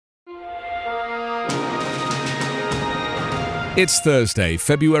It's Thursday,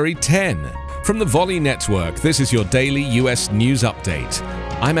 February 10. From the Volley Network, this is your daily US news update.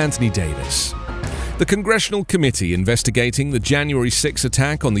 I'm Anthony Davis. The Congressional Committee investigating the January 6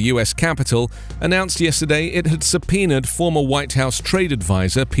 attack on the US Capitol announced yesterday it had subpoenaed former White House trade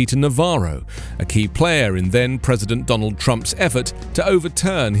advisor Peter Navarro, a key player in then-President Donald Trump's effort to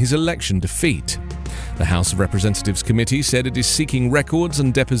overturn his election defeat. The House of Representatives Committee said it is seeking records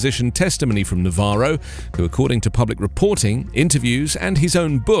and deposition testimony from Navarro, who, according to public reporting, interviews, and his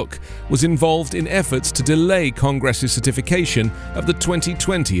own book, was involved in efforts to delay Congress's certification of the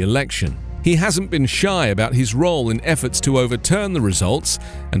 2020 election. He hasn't been shy about his role in efforts to overturn the results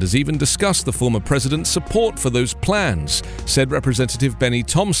and has even discussed the former president's support for those plans, said Representative Benny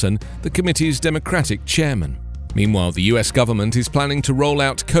Thompson, the committee's Democratic chairman. Meanwhile, the US government is planning to roll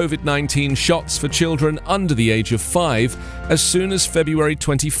out COVID-19 shots for children under the age of 5 as soon as February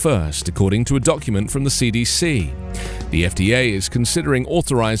 21st, according to a document from the CDC. The FDA is considering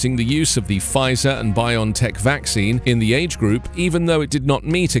authorizing the use of the Pfizer and BioNTech vaccine in the age group, even though it did not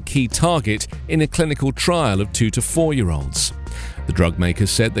meet a key target in a clinical trial of 2 to 4-year-olds. The drug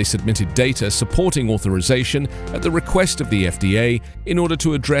makers said they submitted data supporting authorization at the request of the FDA in order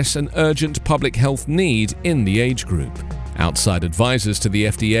to address an urgent public health need in the age group. Outside advisors to the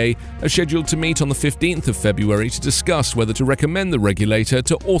FDA are scheduled to meet on the 15th of February to discuss whether to recommend the regulator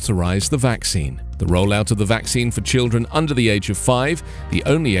to authorize the vaccine. The rollout of the vaccine for children under the age of 5, the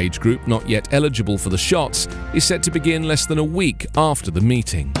only age group not yet eligible for the shots, is set to begin less than a week after the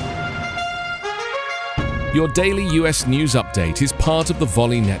meeting. Your daily US news update is part of the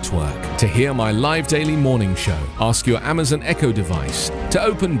Volley Network. To hear my live daily morning show, ask your Amazon Echo device to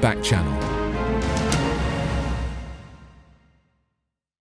open Back Channel.